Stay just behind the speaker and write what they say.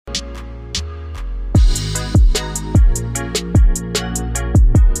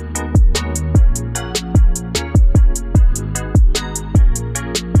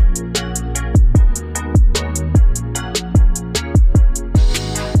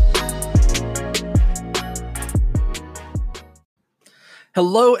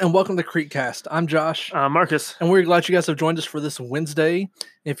Hello and welcome to Creekcast. I'm Josh, Marcus. and we're glad you guys have joined us for this Wednesday.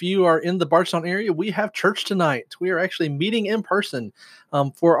 If you are in the Bardstown area, we have church tonight. We are actually meeting in person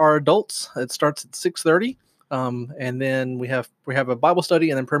for our adults. It starts at 6:30, and then we have a Bible study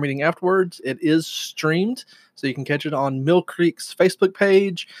and then prayer meeting afterwards. It is streamed, so you can catch it on Mill Creek's Facebook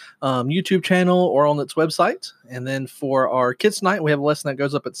page, YouTube channel, or on its website. And then for our kids tonight, we have a lesson that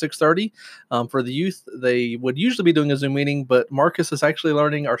goes up at 6:30. For the youth, they would usually be doing a Zoom meeting, but Marcus is actually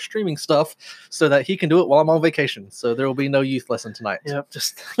learning our streaming stuff so that he can do it while I'm on vacation. So there will be no youth lesson tonight. Yep,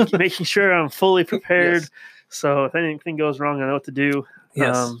 just making sure I'm fully prepared. Yes. So if anything goes wrong, I know what to do.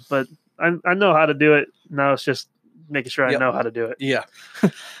 Yes. But I know how to do it. Now it's just making sure I Yep. know how to do it. Yeah.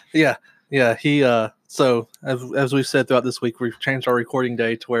 Yeah. He so as we've said throughout this week, we've changed our recording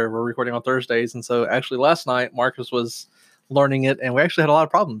day to where we're recording on Thursdays. And so actually last night Marcus was learning it, and we actually had a lot of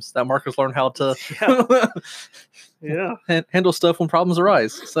problems that Marcus learned how to Yeah. handle stuff when problems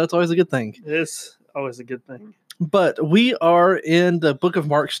arise. So that's always a good thing. It's always a good thing. But we are in the book of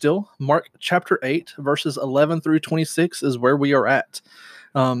Mark still. Mark chapter 8, verses 11 through 26 is where we are at.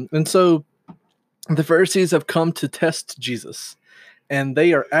 And so the Pharisees have come to test Jesus, and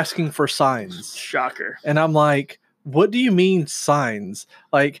they are asking for signs. Shocker. And I'm like, what do you mean signs?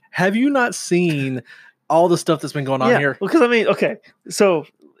 Like, have you not seen all the stuff that's been going on here? Because okay, so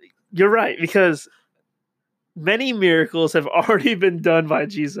you're right, because many miracles have already been done by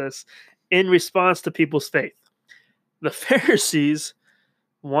Jesus in response to people's faith. The Pharisees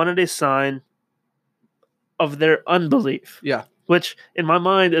wanted a sign of their unbelief. Yeah. Which in my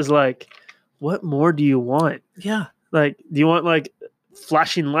mind is like, what more do you want? Yeah. Like, do you want like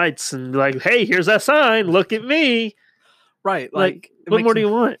flashing lights and like, hey, here's that sign, look at me? Right. Like what more do you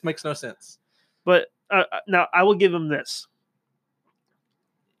want? Makes no sense. But now I will give them this.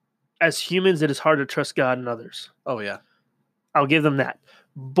 As humans, it is hard to trust God and others. Oh, yeah. I'll give them that.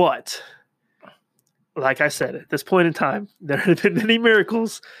 But like I said, at this point in time, there have been many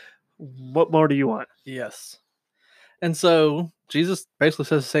miracles. What more do you want? Yes. And so Jesus basically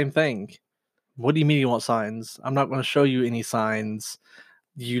says the same thing. What do you mean you want signs? I'm not going to show you any signs.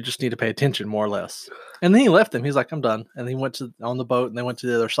 You just need to pay attention, more or less. And then he left them. He's like, I'm done. And he went on the boat, and they went to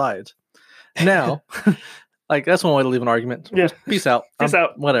the other side. Now, like, that's one way to leave an argument. Yeah. Peace out. Peace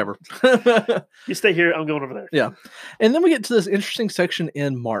out. Whatever. You stay here. I'm going over there. Yeah. And then we get to this interesting section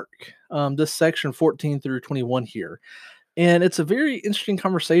in Mark, this section 14 through 21 here. And it's a very interesting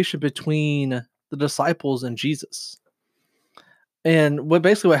conversation between the disciples and Jesus. And what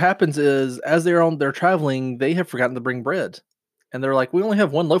happens is, as they're traveling, they have forgotten to bring bread. And they're like, we only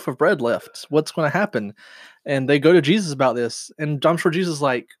have one loaf of bread left. What's going to happen? And they go to Jesus about this. And I'm sure Jesus is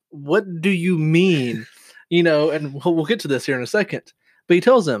like, what do you mean? And we'll get to this here in a second. But he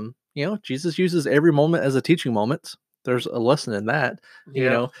tells them, Jesus uses every moment as a teaching moment. There's a lesson in that.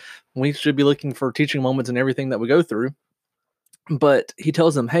 Yeah. We should be looking for teaching moments in everything that we go through. But he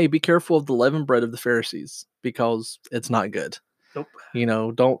tells them, hey, be careful of the leavened bread of the Pharisees, because it's not good. Nope.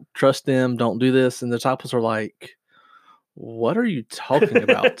 Don't trust them. Don't do this. And the disciples are like, what are you talking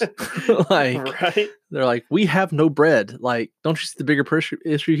about? Right? They're like, we have no bread. Like, don't you see the bigger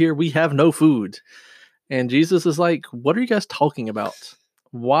issue here? We have no food. And Jesus is like, what are you guys talking about?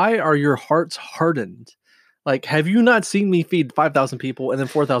 Why are your hearts hardened? Like, have you not seen me feed 5,000 people and then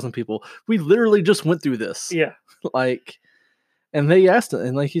 4,000 people? We literally just went through this. Yeah. And they asked him,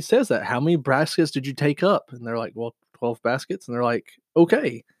 and like he says that, how many baskets did you take up? And they're like, well, 12 baskets. And they're like,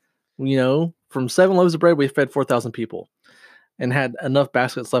 okay, from 7 loaves of bread, we fed 4,000 people and had enough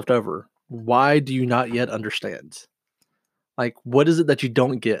baskets left over. Why do you not yet understand? Like, what is it that you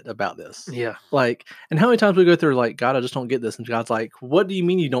don't get about this? Yeah. Like, and how many times we go through, like, God, I just don't get this. And God's like, what do you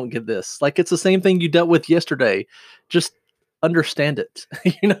mean you don't get this? Like, it's the same thing you dealt with yesterday. Just understand it.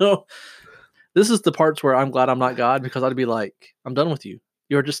 This is the parts where I'm glad I'm not God, because I'd be like, I'm done with you.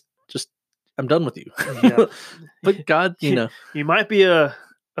 You're just I'm done with you. Yeah. But God, you might be a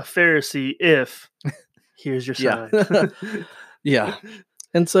Pharisee if here's your sign. Yeah.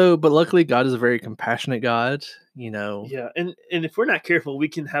 And so, but luckily God is a very compassionate God, Yeah. And if we're not careful, we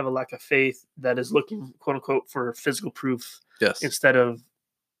can have a lack of faith that is looking, quote unquote, for physical proof instead of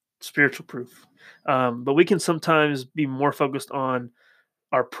spiritual proof. But we can sometimes be more focused on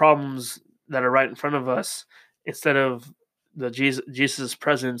our problems that are right in front of us instead of the Jesus'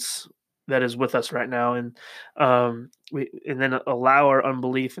 presence that is with us right now. And then allow our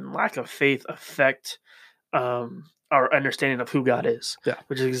unbelief and lack of faith affect our understanding of who God is,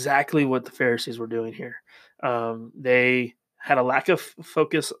 which is exactly what the Pharisees were doing here. They had a lack of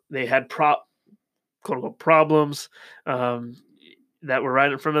focus. They had quote unquote problems that were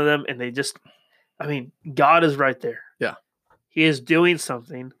right in front of them, and they just, God is right there. Yeah. he is doing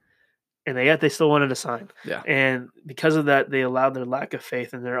something, and yet they still wanted a sign. Yeah. And because of that, they allowed their lack of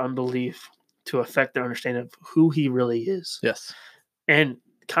faith and their unbelief to affect their understanding of who he really is. Yes. And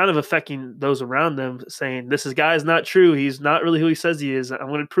kind of affecting those around them, saying, this guy is not true. He's not really who he says he is. I'm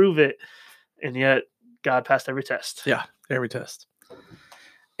going to prove it. And yet God passed every test. Yeah, every test.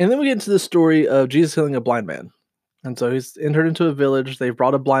 And then we get into the story of Jesus healing a blind man. And so he's entered into a village. They've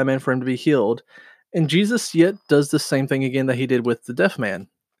brought a blind man for him to be healed. And Jesus yet does the same thing again that he did with the deaf man.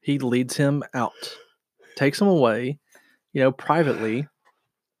 He leads him out, takes him away, privately,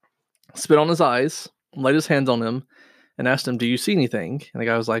 spit on his eyes, laid his hands on him, and asked him, do you see anything? And the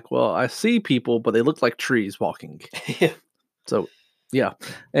guy was like, well, I see people, but they look like trees walking. So, yeah.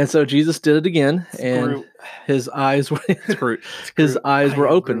 And so Jesus did it again, and his eyes were his eyes were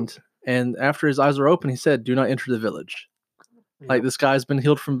opened. And after his eyes were open, he said, do not enter the village. Yeah. Like, this guy's been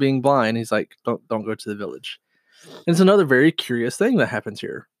healed from being blind. He's like, don't go to the village. And it's another very curious thing that happens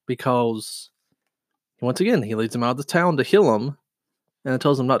here, because once again, he leads him out of the town to heal him, and it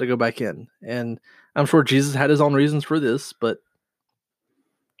tells him not to go back in. And I'm sure Jesus had his own reasons for this, but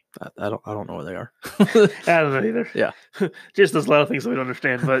I don't know what they are. I don't know either. Yeah. Just there's a lot of things that we don't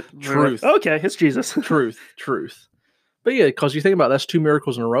understand, but truth. Like, okay, it's Jesus. Truth. But yeah, because you think about it, that's 2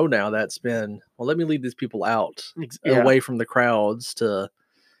 miracles in a row now. That's been, well, let me lead these people out away from the crowds to,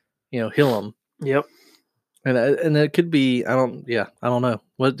 heal them. Yep. And it could be, I don't know.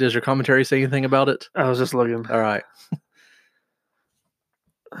 What does your commentary say anything about it? I was just looking. All right.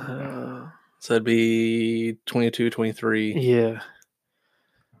 So it'd be 22, 23. Yeah.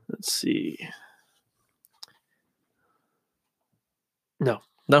 Let's see. No.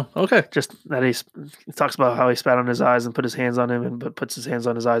 Okay. Just that he talks about how he spat on his eyes and put his hands on him, but puts his hands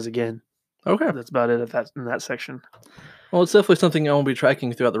on his eyes again. Okay. That's about it in that section. Well, it's definitely something I will be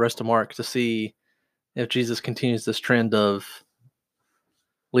tracking throughout the rest of Mark to see if Jesus continues this trend of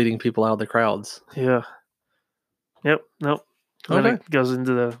leading people out of the crowds. Yeah. Yep. Nope. Okay. Then it goes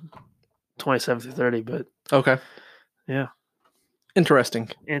into the 27 through 30, but okay. Yeah. Interesting.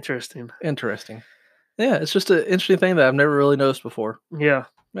 Yeah, it's just an interesting thing that I've never really noticed before. Yeah.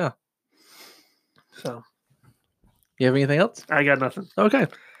 So, you have anything else? I got nothing. Okay.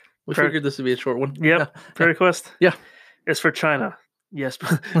 We figured this would be a short one. Yep. Prayer request? Yeah. It's for China. Yes.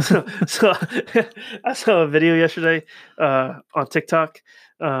 so I saw a video yesterday on TikTok,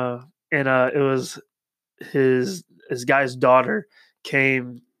 and it was his guy's daughter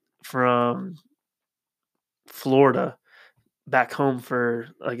came from Florida back home for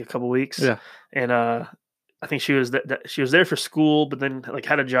like a couple weeks. Yeah. And I think she was she was there for school, but then like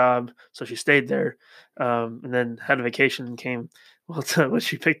had a job, so she stayed there, and then had a vacation and came. Well, when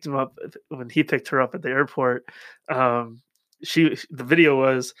she picked him up, when he picked her up at the airport, the video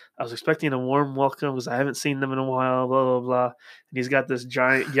was, I was expecting a warm welcome because I haven't seen them in a while, blah, blah, blah. And he's got this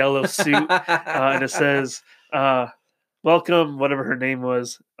giant yellow suit, and it says, welcome, whatever her name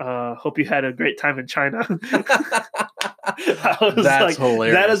was. Hope you had a great time in China. That's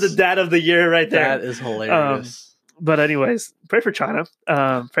hilarious. That is the dad of the year right there. That is hilarious. But anyways, pray for China.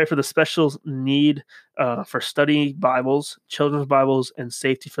 Pray for the special need for study Bibles, children's Bibles, and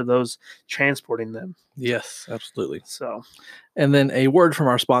safety for those transporting them. Yes, absolutely. So, and then a word from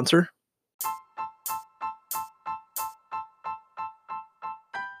our sponsor.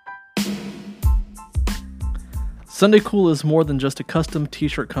 Sunday Cool is more than just a custom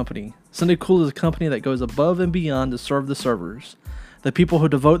t-shirt company. Sunday Cool is a company that goes above and beyond to serve the servers, the people who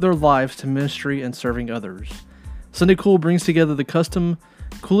devote their lives to ministry and serving others. Sunday Cool brings together the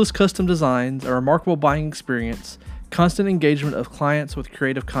coolest custom designs, a remarkable buying experience, constant engagement of clients with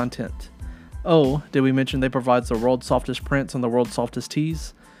creative content. Oh, did we mention they provide the world's softest prints and the world's softest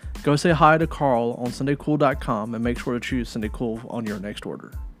tees? Go say hi to Carl on SundayCool.com and make sure to choose Sunday Cool on your next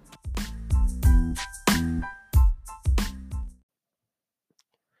order.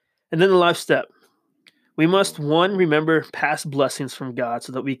 And then the life step. We must, 1, remember past blessings from God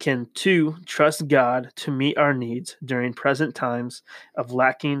so that we can, 2, trust God to meet our needs during present times of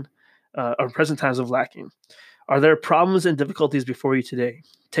lacking. Are there problems and difficulties before you today?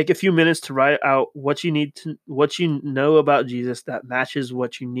 Take a few minutes to write out what you know about Jesus that matches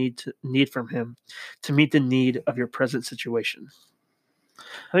what you need from him to meet the need of your present situation.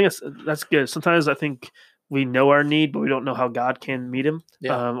 I think that's good. Sometimes I think we know our need, but we don't know how God can meet him,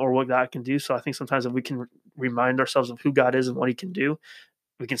 or what God can do. So I think sometimes if we can remind ourselves of who God is and what he can do,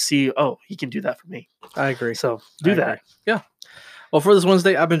 we can see, oh, he can do that for me. I agree. So do that. Yeah. Well, for this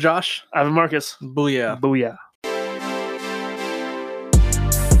Wednesday, I've been Josh. I've been Marcus. Booyah. Booyah.